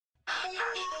If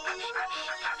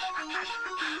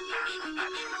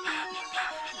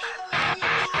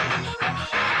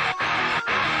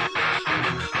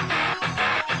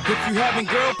you having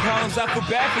girl problems, I feel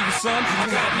bad for you, son. I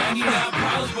got 99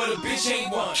 problems, but a bitch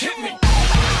ain't one. Hit me.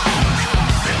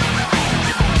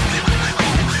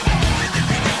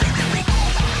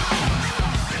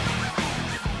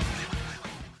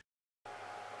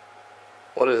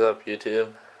 What is up,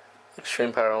 YouTube?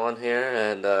 Extreme Pyro 1 here,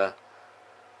 and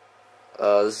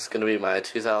this is going to be my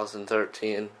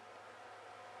 2013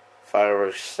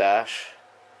 fireworks stash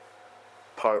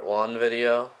part 1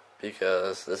 video,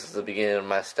 because this is the beginning of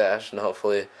my stash, and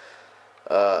hopefully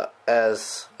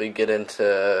as we get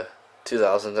into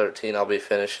 2013 I'll be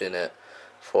finishing it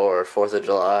for 4th of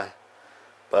July.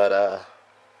 But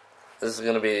this is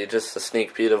going to be just a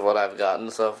sneak peek of what I've gotten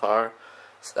so far.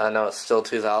 I know it's still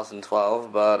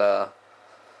 2012, but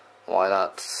why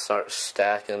not start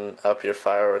stacking up your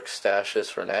fireworks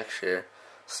stashes for next year,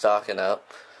 stocking up.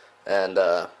 And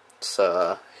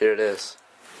so here it is.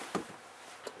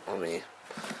 Let me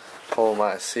pull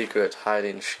my secret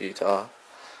hiding sheet off,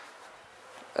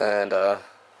 and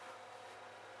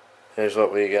here's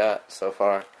what we got so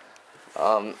far.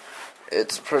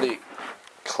 It's pretty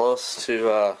close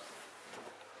to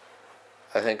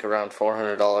I think around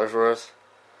 $400 worth.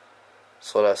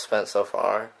 That's what I've spent so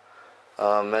far.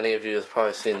 Many of you have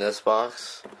probably seen this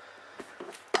box.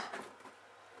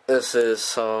 This is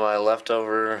some of my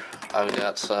leftover. I've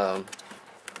got some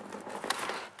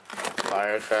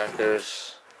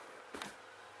firecrackers,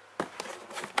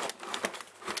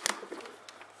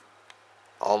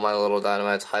 all my little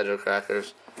Dynamites, hydro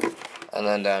crackers, and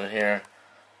then down here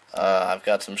I've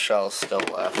got some shells still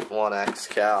left, one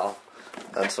X-Cal,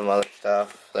 and some other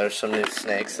stuff. There's some new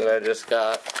snakes that I just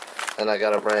got, and I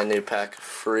got a brand new pack of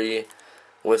free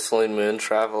Whistling Moon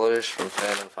Travelers from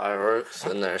Phantom Fireworks,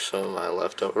 and there's some of my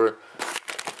leftover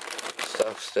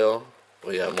stuff still.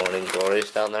 We got Morning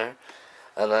Glories down there.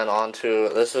 And then onto,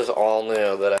 this is all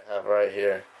new that I have right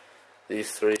here,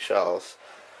 these 3 shells.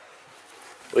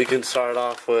 We can start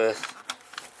off with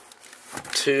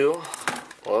 2,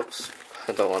 whoops,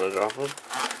 I don't want to drop them,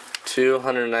 2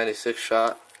 196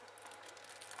 shot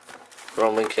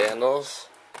Roman candles.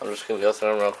 I'm just going to go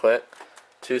through them real quick.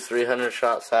 2 300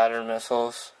 shot Saturn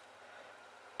missiles,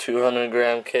 200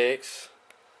 gram cakes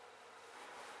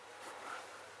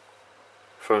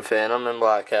from Phantom and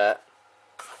Black Cat.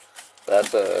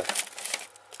 That's a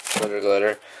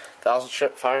glitter. 1,000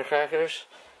 strip firecrackers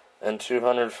and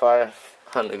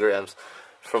 500 grams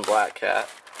from Black Cat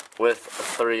with a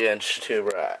 3-inch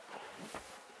tube rack.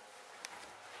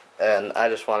 And I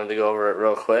just wanted to go over it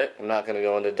real quick. I'm not going to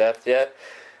go into depth yet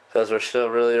because we're still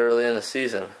really early in the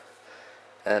season.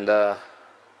 And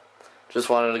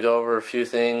just wanted to go over a few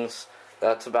things.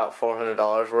 That's about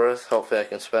 $400 worth. Hopefully I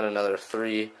can spend another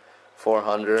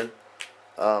 $400.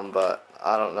 But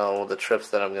I don't know the trips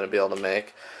that I'm going to be able to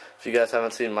make. If you guys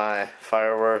haven't seen my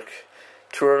firework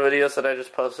tour videos that I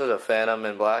just posted of Phantom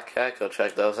and Black Cat, go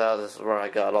check those out. This is where I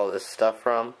got all this stuff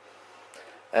from.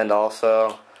 And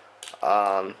also,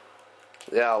 yeah,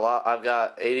 I've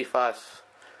got 85,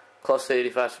 close to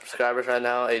 85 subscribers right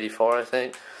now, 84 I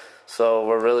think. So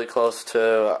we're really close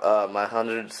to my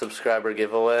 100 subscriber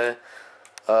giveaway.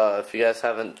 If you guys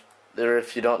haven't, or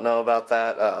if you don't know about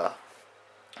that, oh,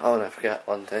 and I forgot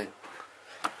one thing.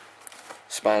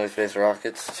 Smiley Face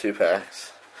Rockets, 2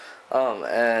 packs.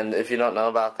 And if you don't know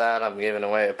about that, I'm giving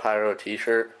away a Pyro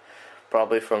t-shirt,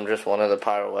 probably from just one of the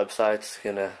Pyro websites. It's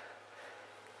gonna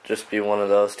just be one of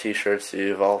those t-shirts.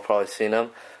 You've all probably seen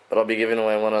them, but I'll be giving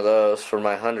away one of those for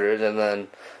my 100, and then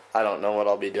I don't know what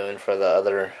I'll be doing for the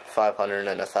other 500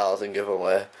 and 1,000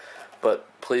 giveaway. But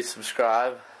please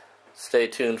subscribe. Stay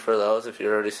tuned for those if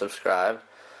you're already subscribed.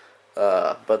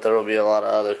 But there will be a lot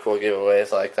of other cool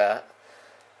giveaways like that.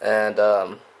 And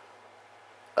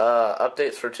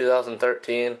updates for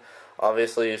 2013.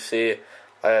 Obviously you see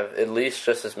I have at least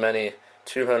just as many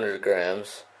 200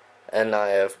 grams, and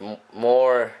I have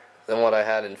more than what I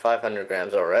had in 500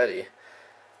 grams already.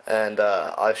 And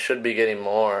I should be getting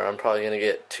more. I'm probably going to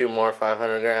get 2 more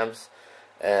 500 grams.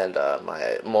 And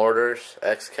my mortars,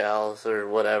 X-Cals or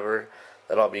whatever,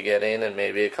 that I'll be getting. And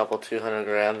maybe a couple 200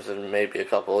 grams and maybe a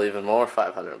couple even more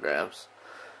 500 grams.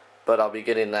 But I'll be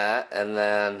getting that. And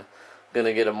then I'm going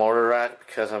to get a mortar rack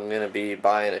because I'm going to be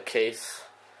buying a case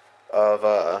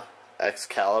of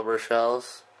Excalibur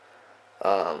shells.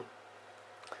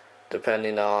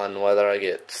 Depending on whether I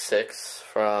get 6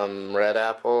 from Red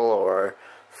Apple or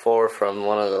 4 from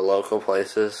one of the local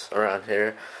places around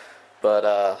here.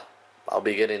 But I'll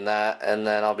be getting that, and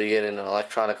then I'll be getting an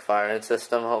electronic firing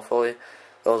system, hopefully.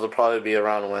 Those will probably be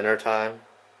around winter time.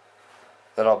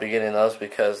 then I'll be getting those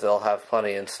because they'll have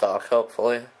plenty in stock,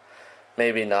 hopefully.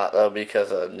 Maybe not, though,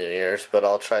 because of New Year's, but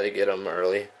I'll try to get them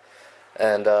early.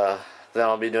 And then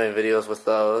I'll be doing videos with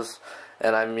those.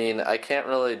 And I mean, I can't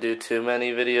really do too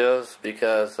many videos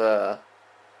because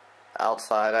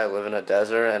outside I live in a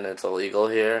desert and it's illegal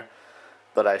here.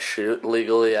 But I shoot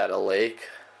legally at a lake,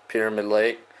 Pyramid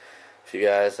Lake. If you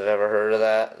guys have ever heard of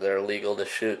that, they're legal to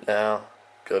shoot now.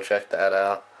 Go check that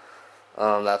out.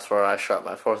 That's where I shot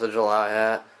my 4th of July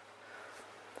at.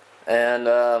 And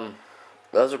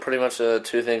those are pretty much the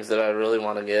 2 things that I really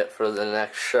want to get for the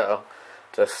next show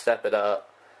to step it up.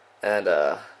 And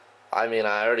I mean,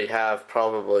 I already have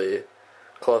probably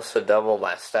close to double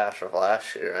my stash of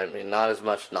last year. I mean, not as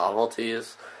much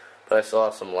novelties, but I still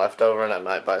have some left over and I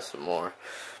might buy some more.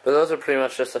 But those are pretty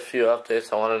much just a few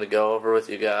updates I wanted to go over with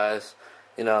you guys.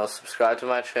 You know, subscribe to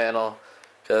my channel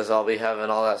because I'll be having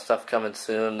all that stuff coming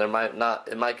soon.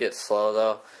 It might get slow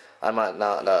though. I might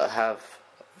not have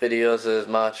videos as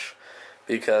much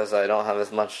because I don't have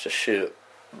as much to shoot.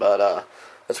 But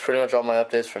that's pretty much all my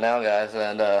updates for now, guys.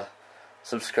 And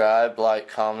subscribe, like,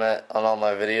 comment on all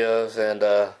my videos. And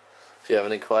if you have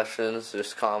any questions,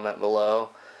 just comment below.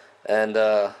 And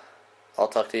I'll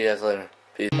talk to you guys later.